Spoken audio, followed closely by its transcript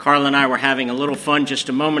Carl and I were having a little fun just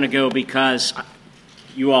a moment ago because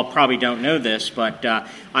you all probably don't know this, but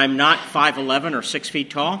I'm not 5'11" or 6 feet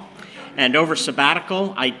tall. And over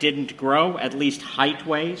sabbatical, I didn't grow, at least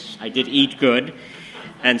height-wise. I did eat good.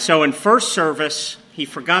 And so in first service, he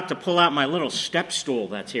forgot to pull out my little step stool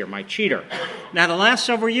that's here, my cheater. Now, the last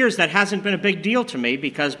several years, that hasn't been a big deal to me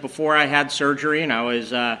because before I had surgery and I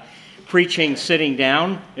was preaching sitting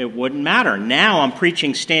down, it wouldn't matter. Now I'm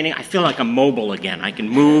preaching standing. I feel like I'm mobile again. I can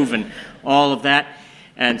move and all of that.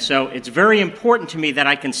 And so it's very important to me that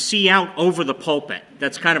I can see out over the pulpit.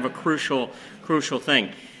 That's kind of a crucial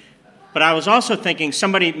thing. But I was also thinking,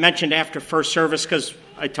 somebody mentioned after first service, because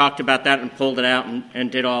I talked about that and pulled it out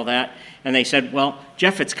and did all that, and they said, well,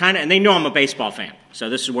 Jeff, it's kind of, and they know I'm a baseball fan, so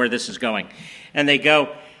this is where this is going. And they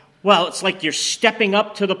go, well, it's like you're stepping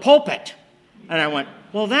up to the pulpit. And I went,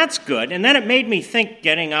 well, that's good. And then it made me think,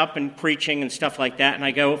 getting up and preaching and stuff like that, and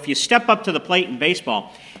I go, if you step up to the plate in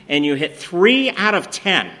baseball and you hit 3 out of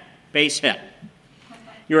 10 base hit,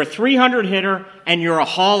 you're a 300 hitter and you're a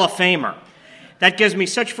Hall of Famer. That gives me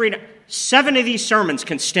such freedom. 7 of these sermons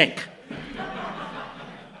can stink.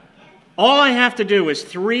 All I have to do is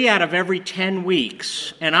 3 out of every 10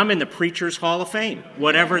 weeks, and I'm in the Preacher's Hall of Fame,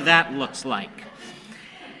 whatever that looks like.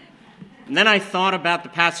 And then I thought about the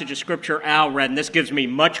passage of Scripture Al read, and this gives me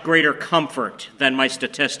much greater comfort than my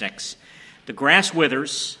statistics. The grass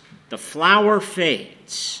withers, the flower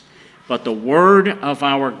fades, but the word of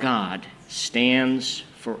our God stands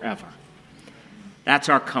forever. That's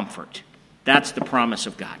our comfort. That's the promise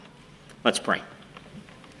of God. Let's pray.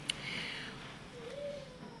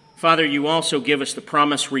 Father, you also give us the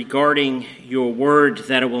promise regarding your word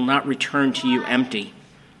that it will not return to you empty,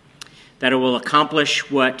 that it will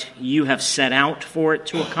accomplish what you have set out for it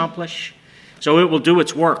to accomplish. So it will do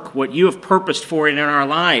its work, what you have purposed for it in our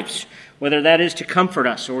lives, whether that is to comfort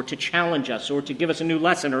us or to challenge us or to give us a new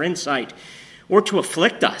lesson or insight or to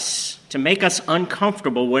afflict us, to make us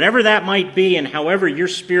uncomfortable, whatever that might be, and however your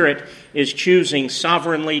Spirit is choosing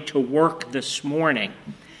sovereignly to work this morning.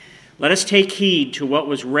 Let us take heed to what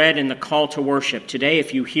was read in the call to worship. Today,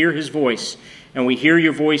 if you hear his voice, and we hear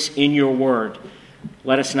your voice in your word,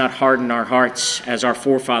 let us not harden our hearts as our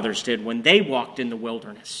forefathers did when they walked in the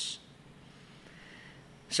wilderness.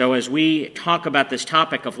 So as we talk about this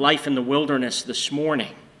topic of life in the wilderness this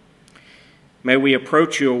morning, may we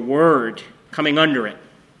approach your word coming under it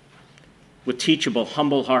with teachable,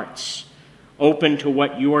 humble hearts, open to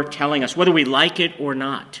what you are telling us, whether we like it or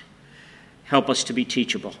not. Help us to be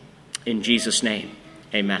teachable. In Jesus' name,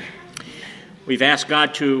 amen. We've asked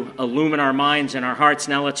God to illumine our minds and our hearts.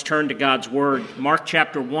 Now let's turn to God's word. Mark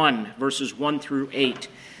chapter 1, verses 1 through 8.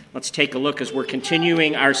 Let's take a look as we're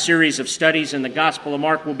continuing our series of studies in the Gospel of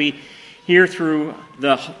Mark. We'll be here through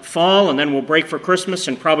the fall, and then we'll break for Christmas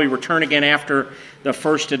and probably return again after the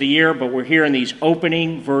first of the year. But we're here in these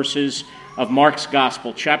opening verses of Mark's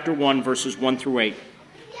Gospel, chapter 1, verses 1 through 8.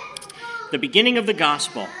 The beginning of the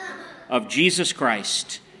Gospel of Jesus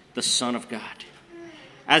Christ, the Son of God.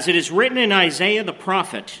 As it is written in Isaiah the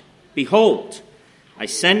prophet, behold, I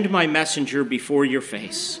send my messenger before your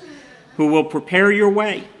face, who will prepare your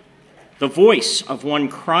way, the voice of one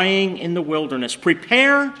crying in the wilderness,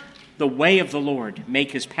 prepare the way of the Lord,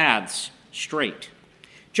 make his paths straight.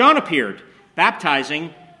 John appeared,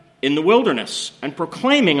 baptizing in the wilderness and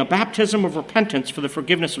proclaiming a baptism of repentance for the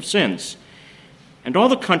forgiveness of sins. And all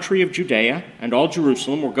the country of Judea and all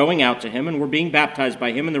Jerusalem were going out to him and were being baptized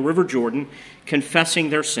by him in the river Jordan,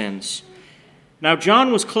 confessing their sins. Now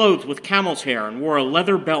John was clothed with camel's hair and wore a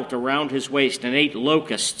leather belt around his waist and ate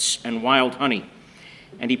locusts and wild honey.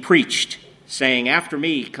 And he preached, saying, after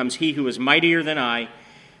me comes he who is mightier than I,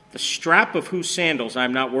 the strap of whose sandals I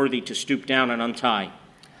am not worthy to stoop down and untie.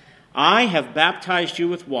 I have baptized you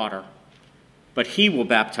with water, but he will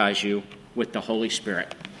baptize you with the Holy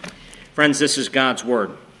Spirit. Friends, this is God's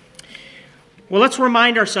word. Well, let's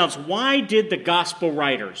remind ourselves, why did the gospel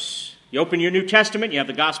writers? You open your New Testament, you have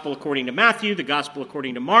the gospel according to Matthew, the gospel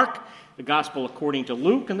according to Mark, the gospel according to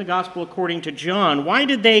Luke, and the gospel according to John. Why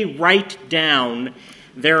did they write down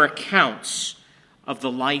their accounts of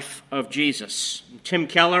the life of Jesus? Tim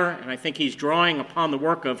Keller, and I think he's drawing upon the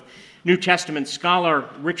work of New Testament scholar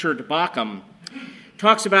Richard Bauckham,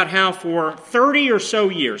 talks about how for 30 or so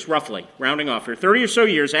years, roughly, rounding off here, 30 or so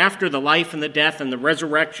years after the life and the death and the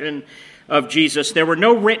resurrection of Jesus, there were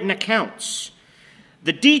no written accounts.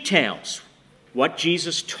 The details, what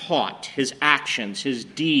Jesus taught, his actions, his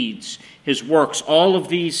deeds, his works, all of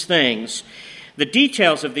these things, the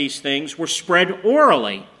details of these things were spread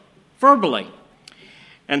orally, verbally.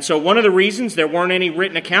 And so one of the reasons there weren't any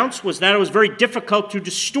written accounts was that it was very difficult to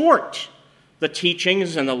distort the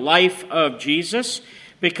teachings and the life of Jesus,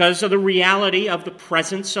 because of the reality of the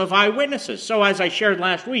presence of eyewitnesses. So as I shared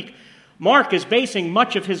last week, Mark is basing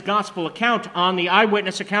much of his gospel account on the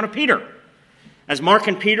eyewitness account of Peter. As Mark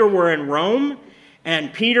and Peter were in Rome,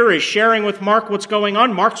 and Peter is sharing with Mark what's going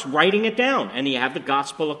on, Mark's writing it down, and you have the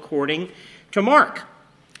gospel according to Mark.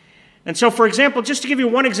 And so, for example, just to give you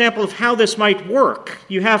one example of how this might work,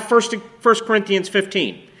 you have 1 Corinthians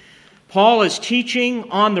 15. Paul is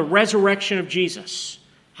teaching on the resurrection of Jesus,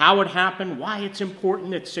 how it happened, why it's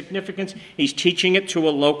important, its significance. He's teaching it to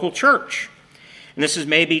a local church. And this is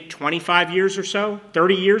maybe 25 years or so,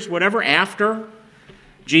 30 years, whatever, after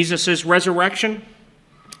Jesus' resurrection.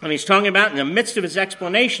 And he's talking about, in the midst of his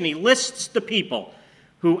explanation, he lists the people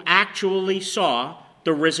who actually saw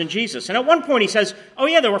the risen Jesus. And at one point he says, oh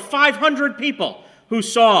yeah, there were 500 people who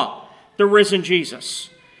saw the risen Jesus.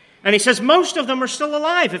 And he says, most of them are still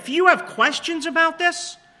alive. If you have questions about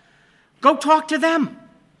this, go talk to them.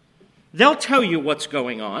 They'll tell you what's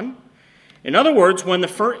going on. In other words, during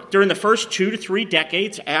the first 2 to 3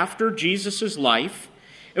 decades after Jesus' life,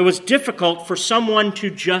 it was difficult for someone to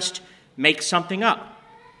just make something up.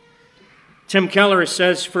 Tim Keller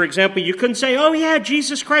says, for example, you couldn't say, oh yeah,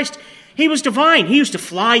 Jesus Christ, he was divine. He used to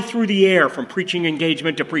fly through the air from preaching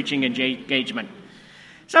engagement to preaching engagement.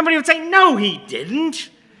 Somebody would say, no, he didn't.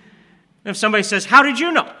 If somebody says, how did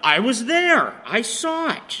you know? I was there. I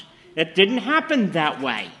saw it. It didn't happen that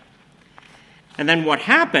way. And then what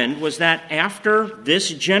happened was that after this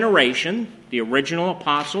generation, the original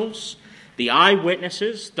apostles, the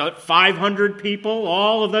eyewitnesses, the 500 people,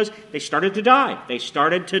 all of those, they started to die. They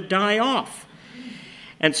started to die off.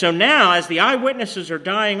 And so now, as the eyewitnesses are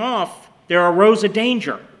dying off, there arose a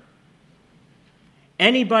danger.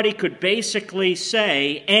 Anybody could basically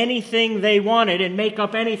say anything they wanted and make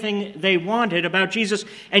up anything they wanted about Jesus,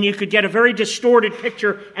 and you could get a very distorted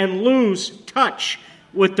picture and lose touch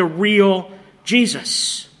with the real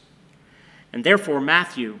Jesus. And therefore,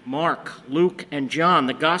 Matthew, Mark, Luke, and John,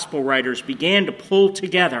 the gospel writers, began to pull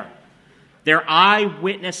together their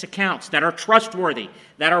eyewitness accounts that are trustworthy,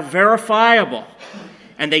 that are verifiable,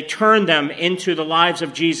 and they turned them into the lives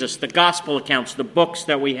of Jesus, the gospel accounts, the books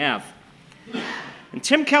that we have. And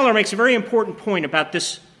Tim Keller makes a very important point about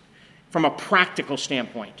this from a practical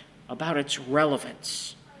standpoint, about its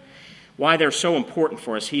relevance, why they're so important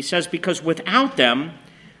for us. He says, because without them,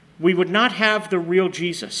 we would not have the real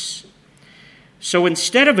Jesus. So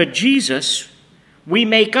instead of a Jesus we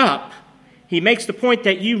make up, he makes the point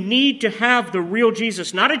that you need to have the real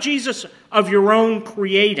Jesus, not a Jesus of your own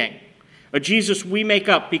creating, a Jesus we make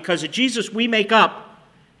up, because a Jesus we make up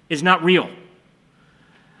is not real.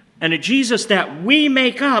 And a Jesus that we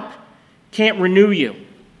make up can't renew you,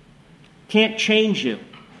 can't change you,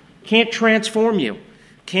 can't transform you,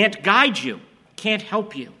 can't guide you, can't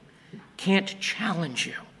help you, can't challenge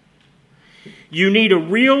you. You need a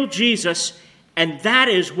real Jesus, and that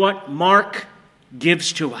is what Mark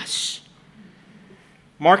gives to us.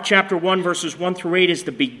 Mark chapter 1, verses 1 through 8 is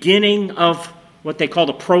the beginning of what they call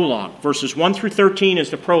the prologue. Verses 1 through 13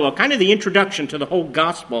 is the prologue, kind of the introduction to the whole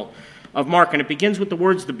gospel of Mark. And it begins with the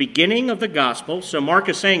words, the beginning of the gospel. So Mark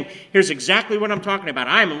is saying, here's exactly what I'm talking about.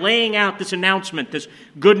 I'm laying out this announcement, this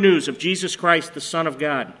good news of Jesus Christ, the Son of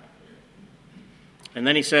God. And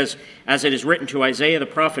then he says, as it is written to Isaiah the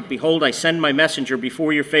prophet, behold, I send my messenger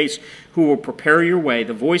before your face who will prepare your way,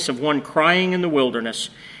 the voice of one crying in the wilderness,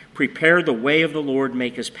 prepare the way of the Lord,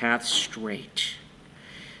 make his path straight.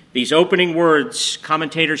 These opening words,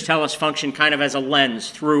 commentators tell us, function kind of as a lens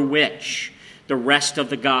through which the rest of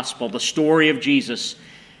the gospel, the story of Jesus,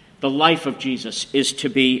 the life of Jesus, is to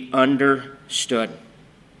be understood.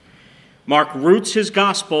 Mark roots his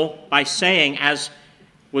gospel by saying, as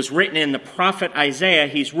was written in the prophet Isaiah,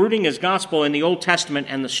 he's rooting his gospel in the Old Testament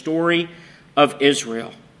and the story of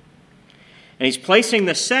Israel. And he's placing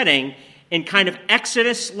the setting in kind of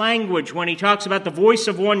Exodus language when he talks about the voice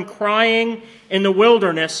of one crying in the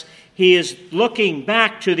wilderness. He is looking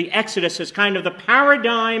back to the Exodus as kind of the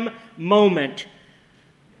paradigm moment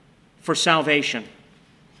for salvation.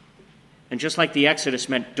 And just like the Exodus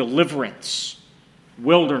meant deliverance,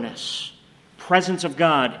 wilderness, presence of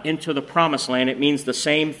God into the promised land, it means the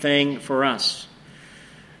same thing for us.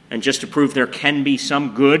 And just to prove there can be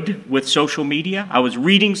some good with social media, I was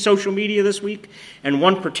reading social media this week, and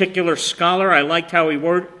one particular scholar, I liked how he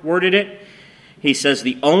worded it. He says,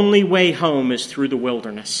 the only way home is through the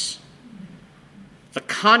wilderness. The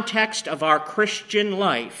context of our Christian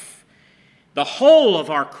life, the whole of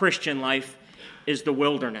our Christian life, is the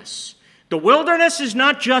wilderness. The wilderness is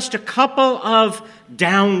not just a couple of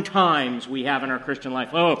down times we have in our Christian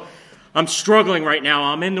life. Oh, I'm struggling right now.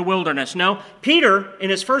 I'm in the wilderness. No, Peter, in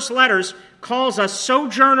his first letters, calls us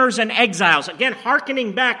sojourners and exiles. Again,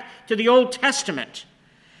 hearkening back to the Old Testament.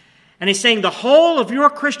 And he's saying the whole of your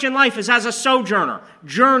Christian life is as a sojourner,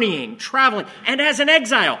 journeying, traveling, and as an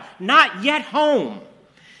exile, not yet home.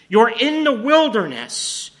 You're in the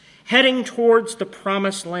wilderness, heading towards the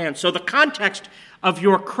promised land. So the context of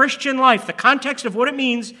your Christian life, the context of what it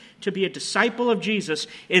means to be a disciple of Jesus,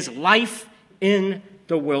 is life in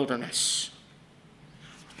the wilderness.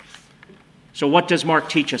 So what does Mark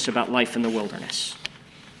teach us about life in the wilderness?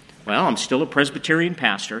 Well, I'm still a Presbyterian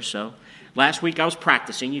pastor, so last week I was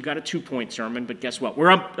practicing. You got a 2-point sermon, but guess what?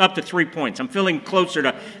 We're up to 3 points. I'm feeling closer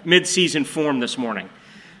to mid-season form this morning.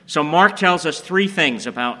 So Mark tells us 3 things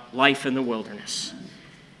about life in the wilderness.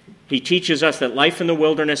 He teaches us that life in the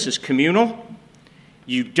wilderness is communal.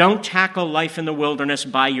 You don't tackle life in the wilderness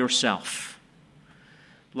by yourself.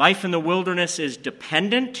 Life in the wilderness is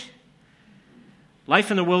dependent.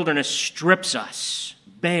 Life in the wilderness strips us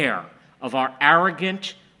bare of our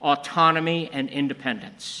arrogant autonomy and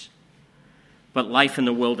independence. But life in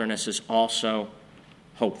the wilderness is also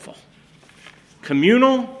hopeful.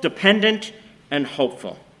 Communal, dependent, and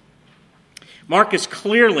hopeful. Mark is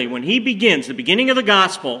clearly, when he begins the beginning of the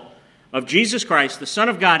gospel of Jesus Christ, the Son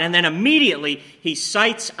of God, and then immediately he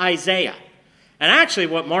cites Isaiah. And actually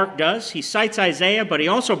what Mark does, he cites Isaiah, but he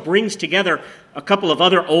also brings together a couple of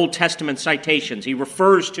other Old Testament citations. He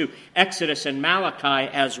refers to Exodus and Malachi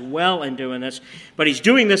as well in doing this, but he's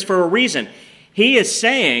doing this for a reason. He is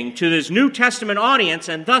saying to this New Testament audience,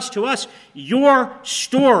 and thus to us, your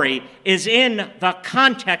story is in the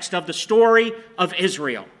context of the story of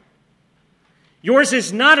Israel. Yours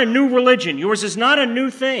is not a new religion. Yours is not a new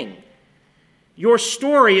thing. Your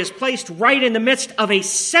story is placed right in the midst of a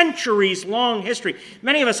centuries-long history.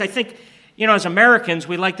 Many of us, I think, as Americans,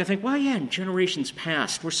 we like to think, well, yeah, in generations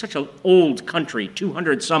past, we're such an old country,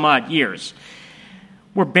 200 some odd years.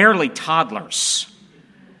 We're barely toddlers.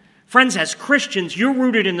 Friends, as Christians, you're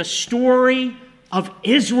rooted in the story of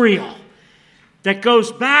Israel that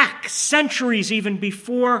goes back centuries even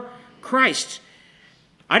before Christ.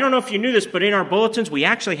 I don't know if you knew this, but in our bulletins, we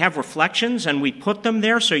actually have reflections, and we put them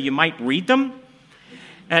there so you might read them.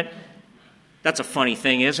 And that's a funny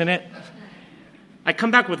thing, isn't it? I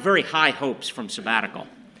come back with very high hopes from sabbatical.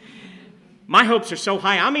 My hopes are so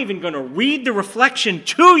high, I'm even going to read the reflection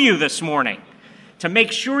to you this morning to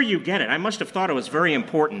make sure you get it. I must have thought it was very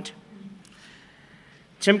important.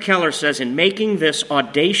 Tim Keller says, in making this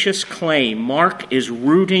audacious claim, Mark is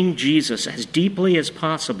rooting Jesus as deeply as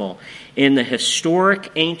possible in the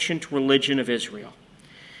historic ancient religion of Israel.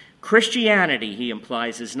 Christianity, he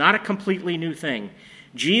implies, is not a completely new thing.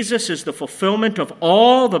 Jesus is the fulfillment of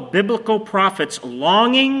all the biblical prophets'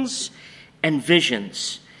 longings and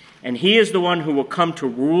visions, and he is the one who will come to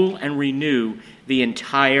rule and renew the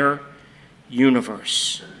entire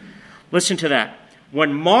universe. Listen to that.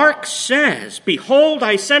 When Mark says, behold,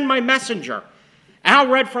 I send my messenger, Al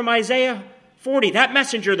read from Isaiah 40, that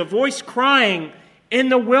messenger, the voice crying in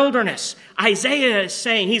the wilderness. Isaiah is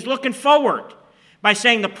saying, he's looking forward by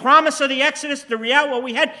saying the promise of the Exodus, the reality, what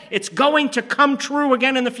we had, it's going to come true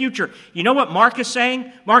again in the future. You know what Mark is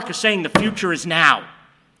saying? Mark is saying the future is now.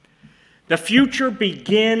 The future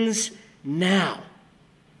begins now.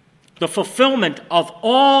 The fulfillment of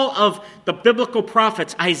all of the biblical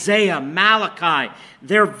prophets, Isaiah, Malachi,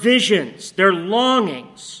 their visions, their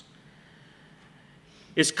longings,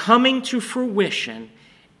 is coming to fruition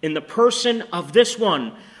in the person of this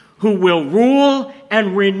one who will rule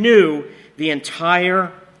and renew the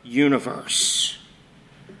entire universe.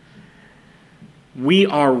 We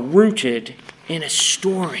are rooted in a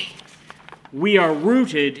story. We are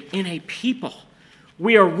rooted in a people.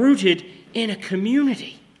 We are rooted in a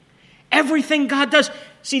community. Everything God does.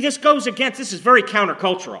 See, this is very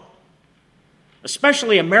countercultural.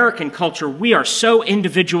 Especially American culture, we are so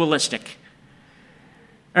individualistic.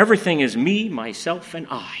 Everything is me, myself, and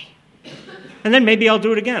I. And then maybe I'll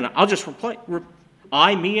do it again. I'll just replace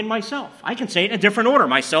I, me, and myself. I can say it in a different order.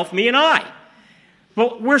 Myself, me, and I.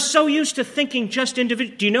 But we're so used to thinking just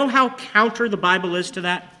individual. Do you know how counter the Bible is to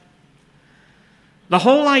that? The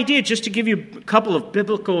whole idea, just to give you a couple of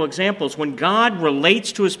biblical examples, when God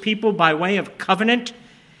relates to his people by way of covenant,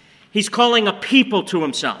 he's calling a people to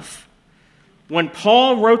himself. When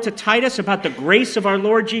Paul wrote to Titus about the grace of our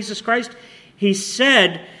Lord Jesus Christ, he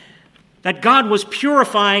said that God was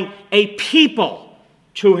purifying a people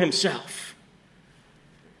to himself.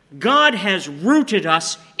 God has rooted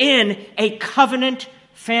us in a covenant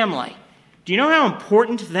family. Do you know how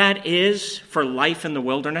important that is for life in the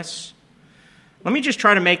wilderness? Let me just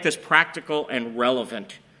try to make this practical and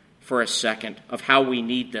relevant for a second of how we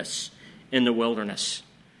need this. in the wilderness,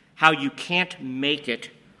 how you can't make it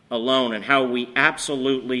alone, and how we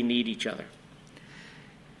absolutely need each other.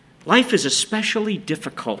 Life is especially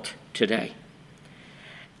difficult today.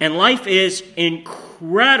 And life is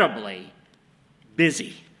incredibly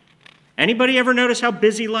busy. Anybody ever notice how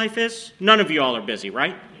busy life is? None of you all are busy,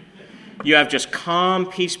 right? You have just calm,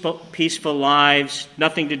 peaceful lives,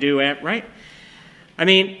 nothing to do, right? I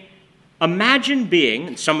mean, imagine being,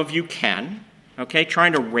 and some of you can,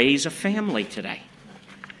 trying to raise a family today.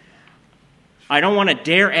 I don't want to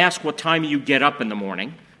dare ask what time you get up in the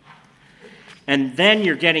morning. And then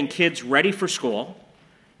you're getting kids ready for school.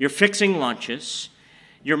 You're fixing lunches.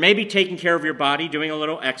 You're maybe taking care of your body, doing a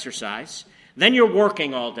little exercise. Then you're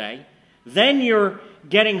working all day. Then you're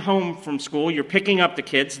getting home from school. You're picking up the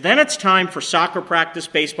kids. Then it's time for soccer practice,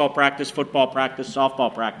 baseball practice, football practice,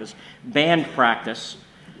 softball practice, band practice.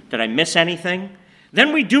 Did I miss anything?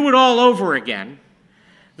 Then we do it all over again.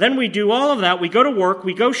 Then we do all of that. We go to work.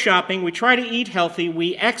 We go shopping. We try to eat healthy.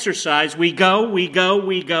 We exercise. We go.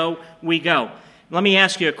 Let me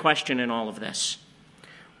ask you a question in all of this.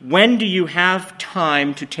 When do you have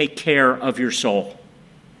time to take care of your soul?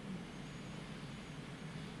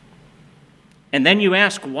 And then you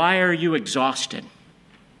ask, why are you exhausted?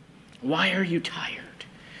 Why are you tired?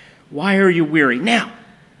 Why are you weary? Now,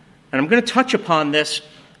 and I'm going to touch upon this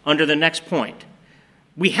under the next point.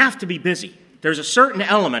 We have to be busy. There's a certain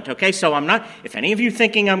element, So I'm not, if any of you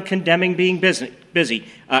thinking I'm condemning being busy,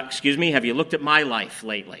 have you looked at my life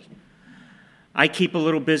lately? I keep a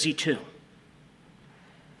little busy too.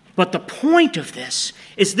 But the point of this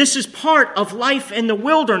is part of life in the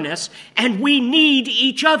wilderness, and we need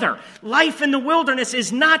each other. Life in the wilderness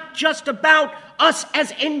is not just about us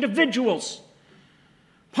as individuals.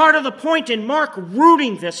 Part of the point in Mark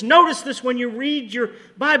rooting this, notice this when you read your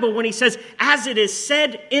Bible, when he says, as it is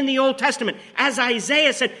said in the Old Testament, as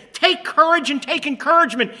Isaiah said, take courage and take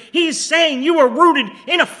encouragement. He is saying you are rooted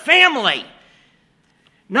in a family.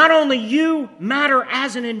 Not only you matter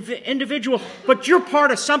as an individual, but you're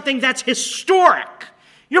part of something that's historic.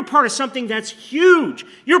 You're part of something that's huge.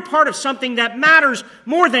 You're part of something that matters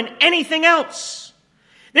more than anything else.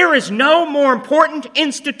 There is no more important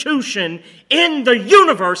institution in the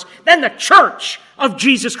universe than the Church of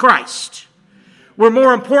Jesus Christ. We're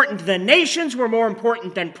more important than nations. We're more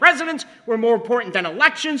important than presidents. We're more important than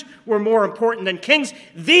elections. We're more important than kings.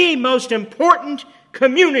 The most important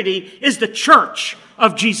community is the Church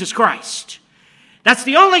of Jesus Christ. That's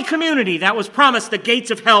the only community that was promised the gates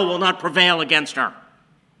of hell will not prevail against her.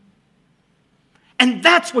 And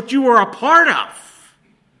that's what you are a part of.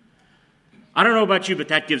 I don't know about you, but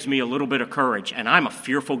that gives me a little bit of courage, and I'm a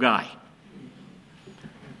fearful guy.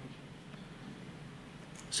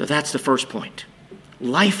 So that's the first point.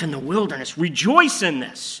 Life in the wilderness. Rejoice in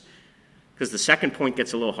this. Because the second point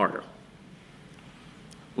gets a little harder.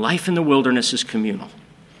 Life in the wilderness is communal.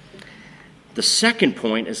 The second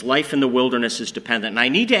point is life in the wilderness is dependent. And I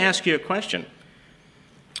need to ask you a question.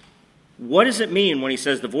 What does it mean when he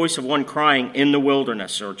says the voice of one crying in the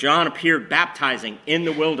wilderness, or John appeared baptizing in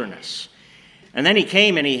the wilderness? And then he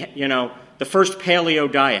came and the first paleo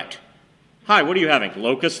diet. Hi, what are you having?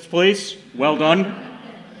 Locusts, please? Well done.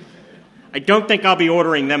 I don't think I'll be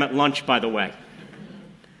ordering them at lunch, by the way.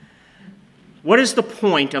 What is the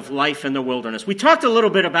point of life in the wilderness? We talked a little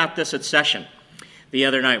bit about this at session the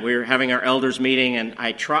other night. We were having our elders meeting, and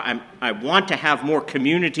I want to have more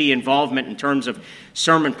community involvement in terms of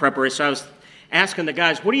sermon preparation. So I was asking the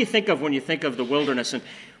guys, what do you think of when you think of the wilderness? And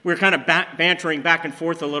we were kind of bantering back and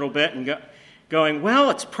forth a little bit and going,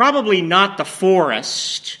 well, it's probably not the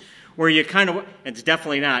forest where you it's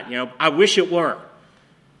definitely not. I wish it were.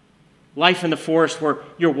 Life in the forest where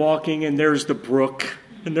you're walking and there's the brook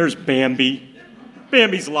and there's Bambi.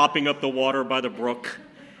 Bambi's lapping up the water by the brook.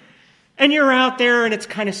 And you're out there and it's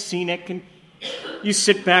kind of scenic, and you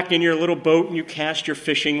sit back in your little boat and you cast your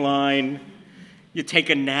fishing line. You take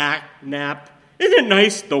a nap. Isn't it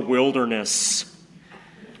nice? The wilderness.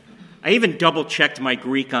 I even double-checked my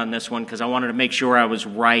Greek on this one because I wanted to make sure I was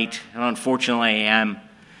right, and unfortunately I am.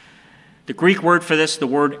 The Greek word for this, the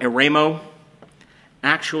word eremo,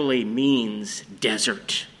 actually means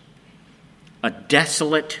desert. A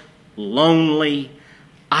desolate, lonely,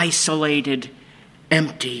 isolated,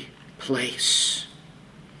 empty place.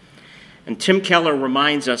 And Tim Keller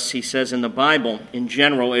reminds us, he says in the Bible, in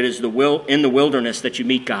general, it is in the wilderness that you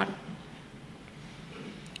meet God.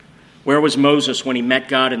 Where was Moses when he met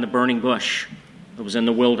God in the burning bush? It was in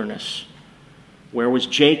the wilderness. Where was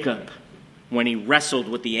Jacob when he wrestled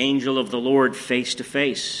with the angel of the Lord face to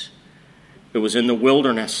face? It was in the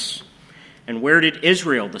wilderness. And where did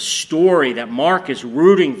Israel, the story that Mark is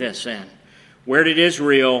rooting this in, where did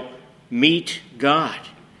Israel meet God.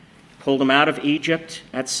 Pulled them out of Egypt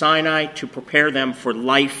at Sinai to prepare them for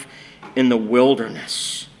life in the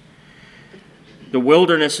wilderness. The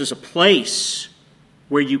wilderness is a place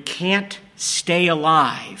where you can't stay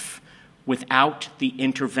alive without the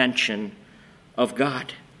intervention of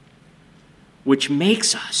God, which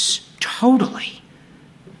makes us totally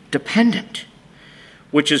dependent,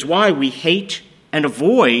 which is why we hate and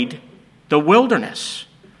avoid the wilderness.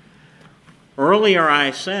 Earlier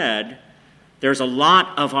I said there's a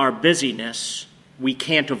lot of our busyness we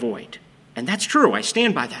can't avoid. And that's true. I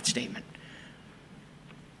stand by that statement.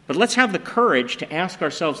 But let's have the courage to ask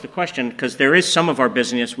ourselves the question, because there is some of our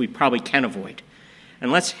busyness we probably can avoid.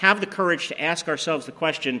 And let's have the courage to ask ourselves the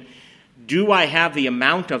question, do I have the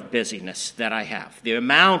amount of busyness that I have? The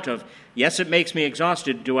amount of, yes, it makes me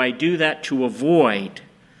exhausted. Do I do that to avoid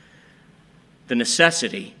the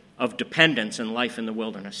necessity of dependence in life in the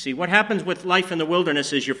wilderness? See, what happens with life in the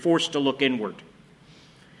wilderness is you're forced to look inward.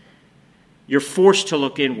 You're forced to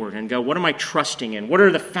look inward and go, what am I trusting in? What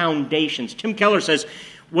are the foundations? Tim Keller says,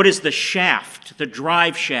 what is the shaft, the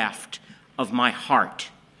drive shaft of my heart?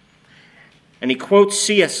 And he quotes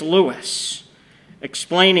C.S. Lewis,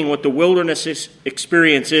 explaining what the wilderness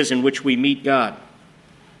experience is in which we meet God.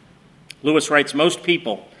 Lewis writes, most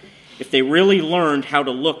people, if they really learned how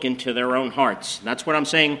to look into their own hearts, that's what I'm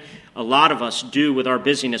saying a lot of us do with our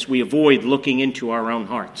busyness, we avoid looking into our own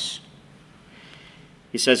hearts.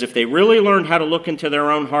 He says, if they really learned how to look into their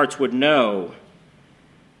own hearts, would know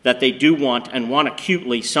that they do want, and want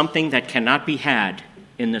acutely, something that cannot be had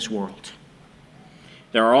in this world.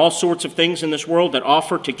 There are all sorts of things in this world that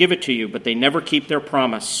offer to give it to you, but they never keep their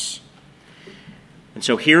promise. And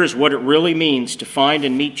so here is what it really means to find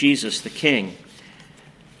and meet Jesus, the King.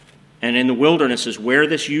 And in the wilderness is where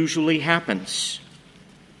this usually happens.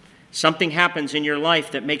 Something happens in your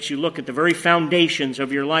life that makes you look at the very foundations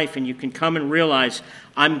of your life, and you can come and realize,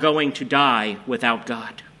 I'm going to die without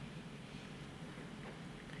God.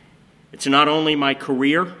 It's not only my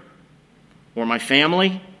career, or my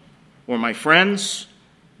family, or my friends,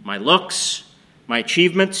 my looks, my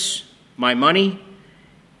achievements, my money.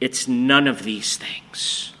 It's none of these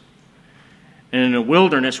things. And in the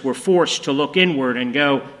wilderness, we're forced to look inward and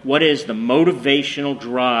go, what is the motivational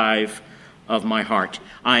drive of my heart?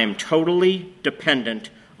 I am totally dependent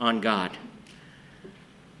on God.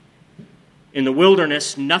 In the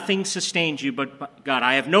wilderness, nothing sustains you but God.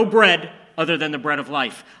 I have no bread other than the bread of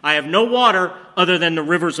life. I have no water other than the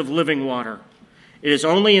rivers of living water. It is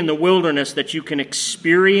only in the wilderness that you can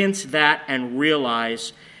experience that and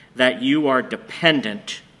realize that you are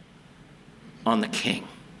dependent on the King.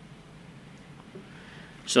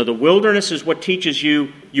 So the wilderness is what teaches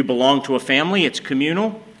you you belong to a family. It's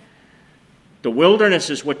communal. The wilderness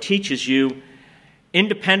is what teaches you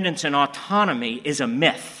independence and autonomy is a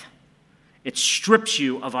myth. It strips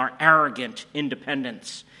you of our arrogant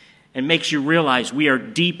independence and makes you realize we are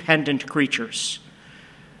dependent creatures.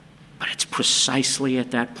 But it's precisely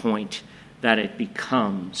at that point that it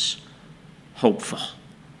becomes hopeful.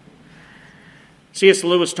 C.S.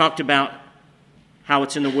 Lewis talked about how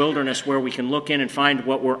it's in the wilderness where we can look in and find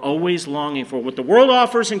what we're always longing for, what the world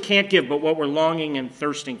offers and can't give, but what we're longing and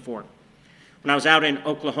thirsting for. When I was out in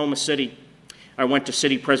Oklahoma City, I went to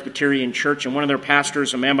City Presbyterian Church, and one of their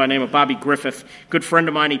pastors, a man by the name of Bobby Griffith, good friend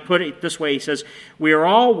of mine, he put it this way. He says, we are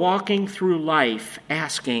all walking through life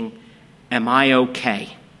asking, am I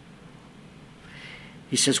okay?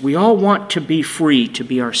 He says, we all want to be free to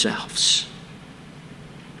be ourselves.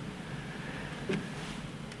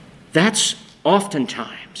 That's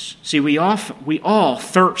oftentimes, see, we all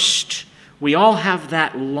thirst. We all have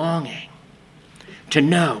that longing to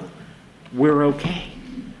know we're okay.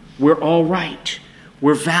 We're all right.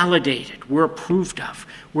 We're validated. We're approved of.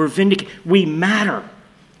 We're vindicated. We matter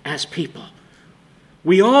as people.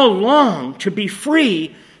 We all long to be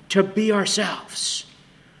free to be ourselves.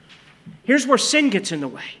 Here's where sin gets in the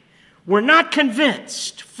way. We're not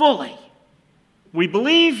convinced fully. We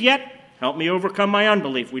believe, yet help me overcome my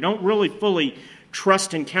unbelief. We don't really fully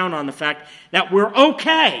trust and count on the fact that we're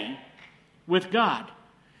okay with God.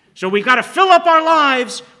 So we've got to fill up our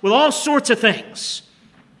lives with all sorts of things.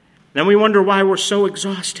 Then we wonder why we're so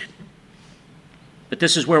exhausted. But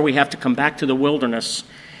this is where we have to come back to the wilderness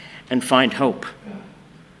and find hope.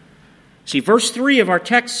 See, verse 3 of our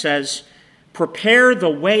text says, prepare the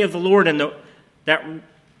way of the Lord. And that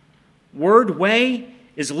word way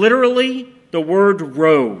is literally the word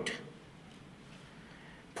road.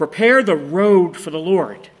 Prepare the road for the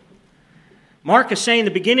Lord. Mark is saying in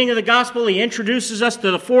the beginning of the gospel, he introduces us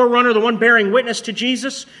to the forerunner, the one bearing witness to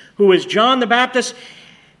Jesus, who is John the Baptist.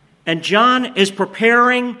 And John is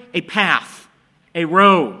preparing a path, a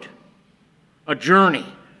road. a journey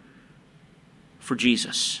for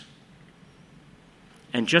Jesus.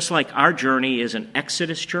 And just like our journey is an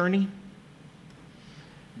Exodus journey,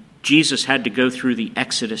 Jesus had to go through the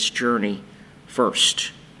Exodus journey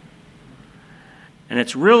first. And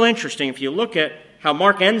it's real interesting if you look at how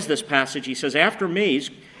Mark ends this passage. He says, after me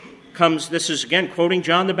comes, this is again quoting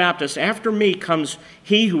John the Baptist, after me comes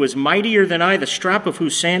he who is mightier than I, the strap of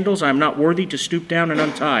whose sandals I am not worthy to stoop down and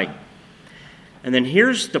untie. And then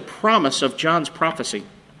here's the promise of John's prophecy.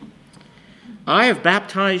 I have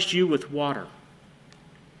baptized you with water,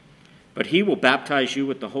 but he will baptize you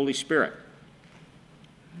with the Holy Spirit.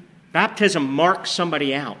 Baptism marks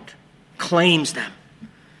somebody out, claims them.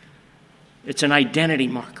 It's an identity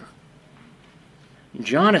marker.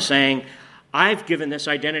 John is saying, I've given this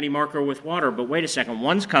identity marker with water, but wait a second,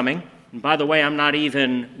 one's coming. And by the way, I'm not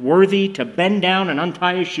even worthy to bend down and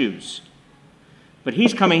untie his shoes. But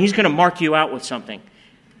he's coming, he's going to mark you out with something.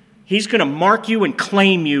 He's going to mark you and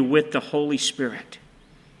claim you with the Holy Spirit.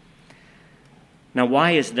 Now,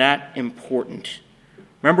 why is that important?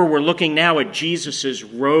 Remember, we're looking now at Jesus'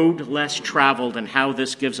 road less traveled and how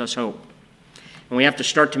this gives us hope. And we have to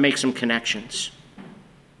start to make some connections.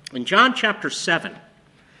 In John chapter 7,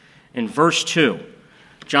 in verse 2,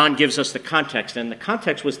 John gives us the context, and the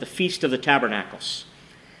context was the Feast of the Tabernacles.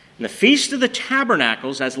 And the Feast of the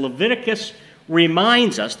Tabernacles, as Leviticus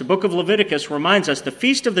reminds us, the book of Leviticus reminds us, the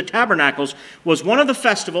Feast of the Tabernacles was one of the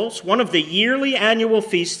festivals, one of the yearly annual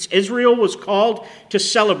feasts Israel was called to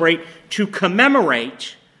celebrate, to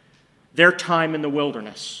commemorate their time in the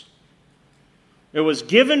wilderness. It was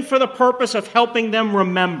given for the purpose of helping them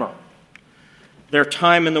remember their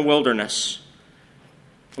time in the wilderness.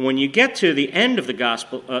 And when you get to the end of the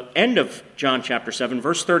gospel, end of John chapter 7,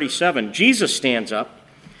 verse 37, Jesus stands up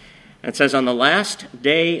and says, on the last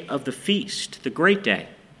day of the feast, the great day,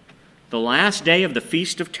 the last day of the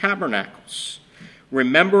Feast of Tabernacles,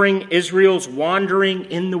 remembering Israel's wandering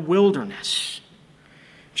in the wilderness,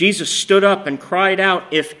 Jesus stood up and cried out,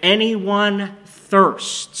 if anyone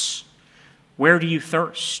thirsts, where do you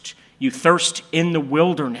thirst? You thirst in the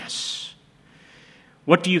wilderness.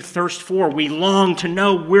 What do you thirst for? We long to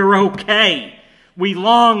know we're okay. We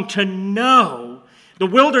long to know the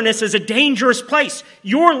wilderness is a dangerous place.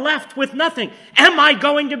 You're left with nothing. Am I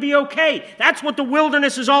going to be okay? That's what the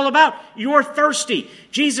wilderness is all about. You're thirsty.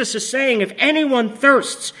 Jesus is saying, if anyone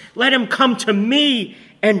thirsts, let him come to me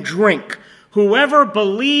and drink. Whoever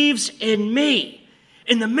believes in me,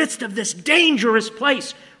 in the midst of this dangerous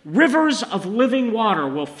place, rivers of living water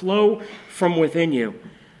will flow from within you.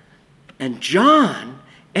 And John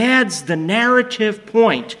adds the narrative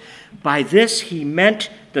point. By this he meant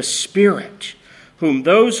the Spirit, whom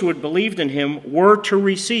those who had believed in him were to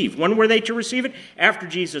receive. When were they to receive it? After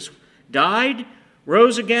Jesus died,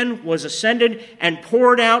 rose again, was ascended, and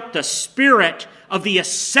poured out the Spirit of the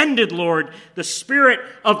ascended Lord, the Spirit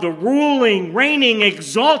of the ruling, reigning,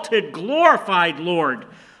 exalted, glorified Lord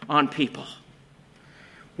on people.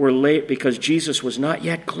 We're late because Jesus was not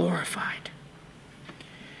yet glorified.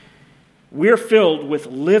 We're filled with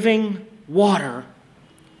living water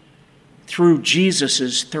through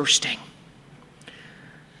Jesus' thirsting.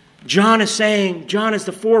 John is saying, John is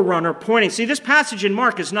the forerunner pointing. See, this passage in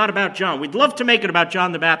Mark is not about John. We'd love to make it about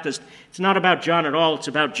John the Baptist. It's not about John at all. It's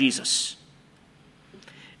about Jesus.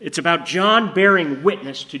 It's about John bearing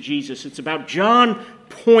witness to Jesus. It's about John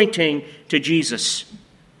pointing to Jesus.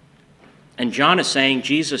 And John is saying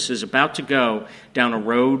Jesus is about to go down a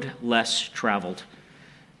road less traveled.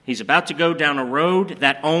 He's about to go down a road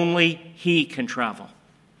that only he can travel.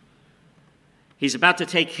 He's about to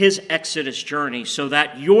take his Exodus journey so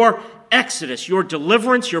that your Exodus, your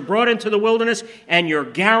deliverance, you're brought into the wilderness, and your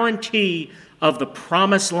guarantee of the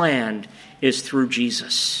promised land is through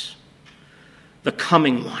Jesus, the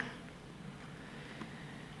coming one.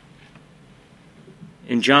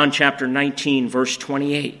 In John chapter 19, verse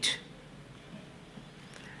 28,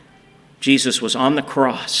 Jesus was on the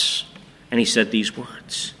cross, and he said these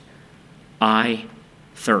words, I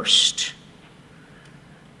thirst.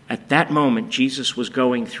 At that moment, Jesus was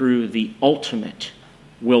going through the ultimate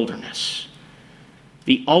wilderness,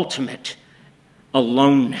 the ultimate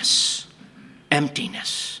aloneness,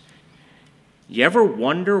 emptiness. You ever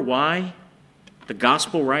wonder why the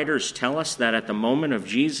gospel writers tell us that at the moment of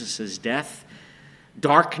Jesus' death,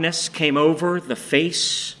 darkness came over the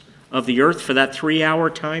face of the earth for that 3-hour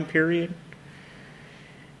time period?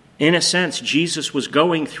 In a sense, Jesus was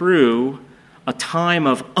going through a time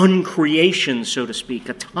of uncreation, so to speak,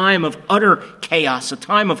 a time of utter chaos, a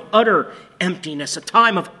time of utter emptiness, a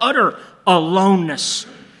time of utter aloneness,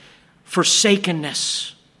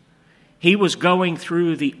 forsakenness. He was going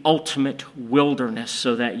through the ultimate wilderness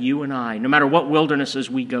so that you and I, no matter what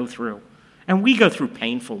wildernesses we go through, and we go through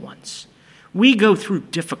painful ones, we go through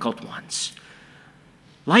difficult ones.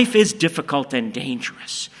 Life is difficult and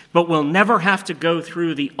dangerous, but we'll never have to go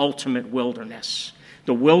through the ultimate wilderness,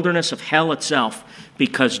 the wilderness of hell itself,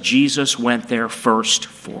 because Jesus went there first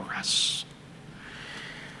for us.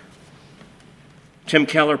 Tim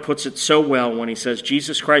Keller puts it so well when he says,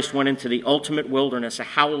 Jesus Christ went into the ultimate wilderness, a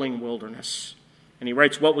howling wilderness. And he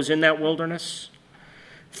writes, what was in that wilderness?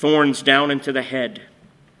 Thorns down into the head,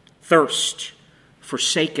 thirst,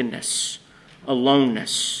 forsakenness,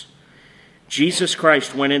 aloneness. Jesus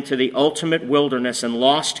Christ went into the ultimate wilderness and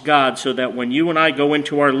lost God so that when you and I go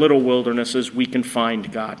into our little wildernesses, we can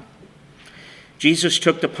find God. Jesus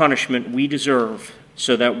took the punishment we deserve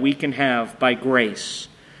so that we can have, by grace,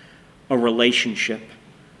 a relationship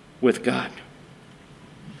with God.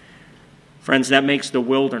 Friends, that makes the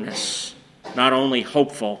wilderness not only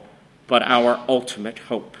hopeful, but our ultimate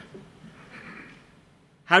hope.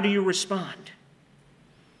 How do you respond?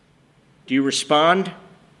 Do you respond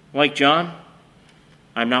like John?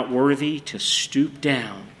 I'm not worthy to stoop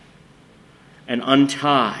down and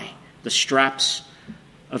untie the straps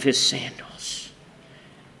of his sandals.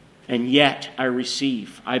 And yet I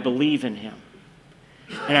receive, I believe in him.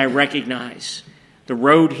 And I recognize the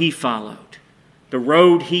road he followed, the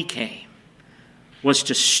road he came, was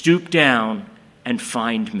to stoop down and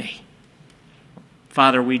find me.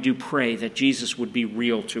 Father, we do pray that Jesus would be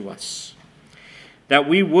real to us, that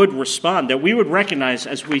we would respond, that we would recognize,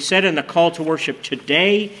 as we said in the call to worship,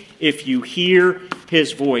 today, if you hear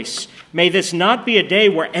his voice, may this not be a day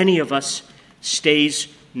where any of us stays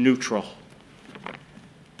neutral.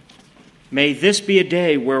 May this be a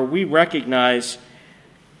day where we recognize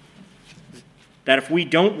that if we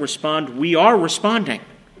don't respond, we are responding.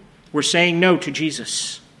 We're saying no to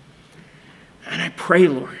Jesus. And I pray,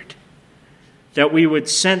 Lord, that we would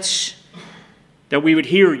sense, that we would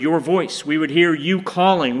hear your voice. We would hear you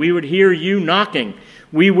calling. We would hear you knocking.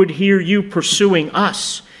 We would hear you pursuing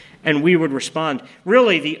us. And we would respond.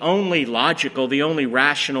 Really, the only logical, the only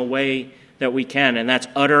rational way that we can, and that's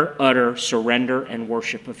utter surrender and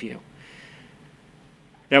worship of you.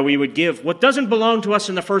 That we would give what doesn't belong to us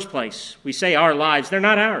in the first place. We say our lives, they're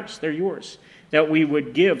not ours, they're yours. That we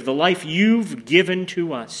would give the life you've given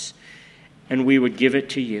to us, and we would give it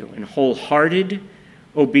to you in wholehearted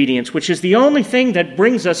obedience, which is the only thing that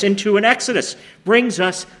brings us into an exodus, brings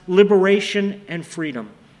us liberation and freedom.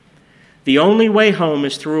 The only way home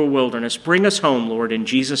is through a wilderness. Bring us home, Lord, in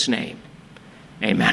Jesus' name. Amen.